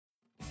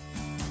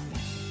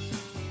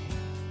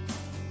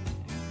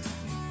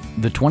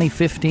The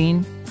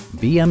 2015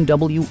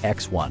 BMW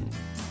X1.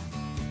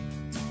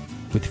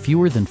 With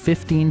fewer than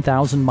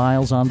 15,000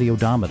 miles on the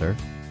odometer,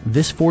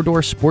 this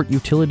four-door sport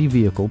utility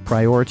vehicle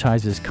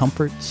prioritizes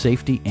comfort,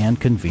 safety,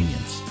 and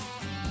convenience.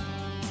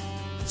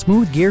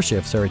 Smooth gear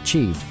shifts are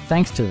achieved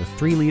thanks to the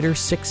 3-liter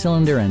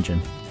 6-cylinder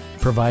engine,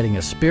 providing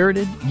a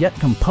spirited yet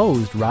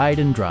composed ride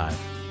and drive.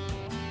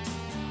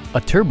 A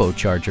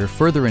turbocharger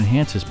further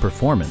enhances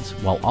performance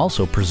while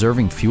also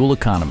preserving fuel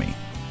economy.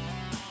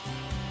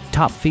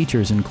 Top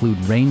features include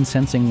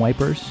rain-sensing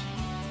wipers,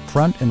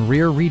 front and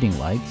rear reading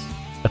lights,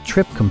 a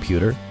trip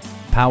computer,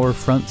 power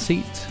front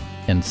seats,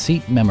 and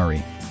seat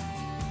memory.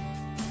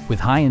 With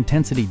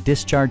high-intensity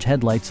discharge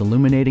headlights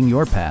illuminating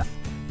your path,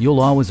 you'll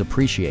always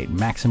appreciate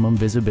maximum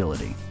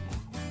visibility.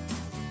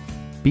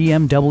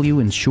 BMW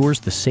ensures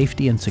the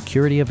safety and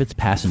security of its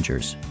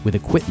passengers with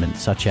equipment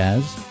such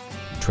as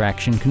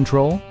traction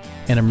control,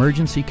 an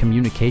emergency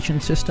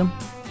communication system,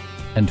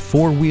 and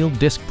 4-wheel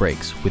disc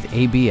brakes with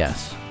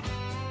ABS.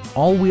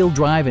 All-wheel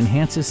drive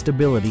enhances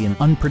stability in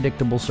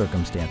unpredictable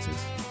circumstances.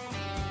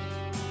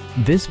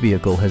 This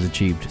vehicle has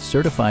achieved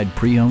certified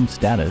pre-owned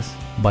status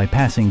by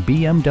passing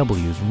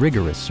BMW's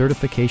rigorous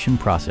certification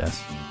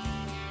process.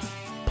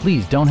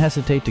 Please don't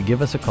hesitate to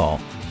give us a call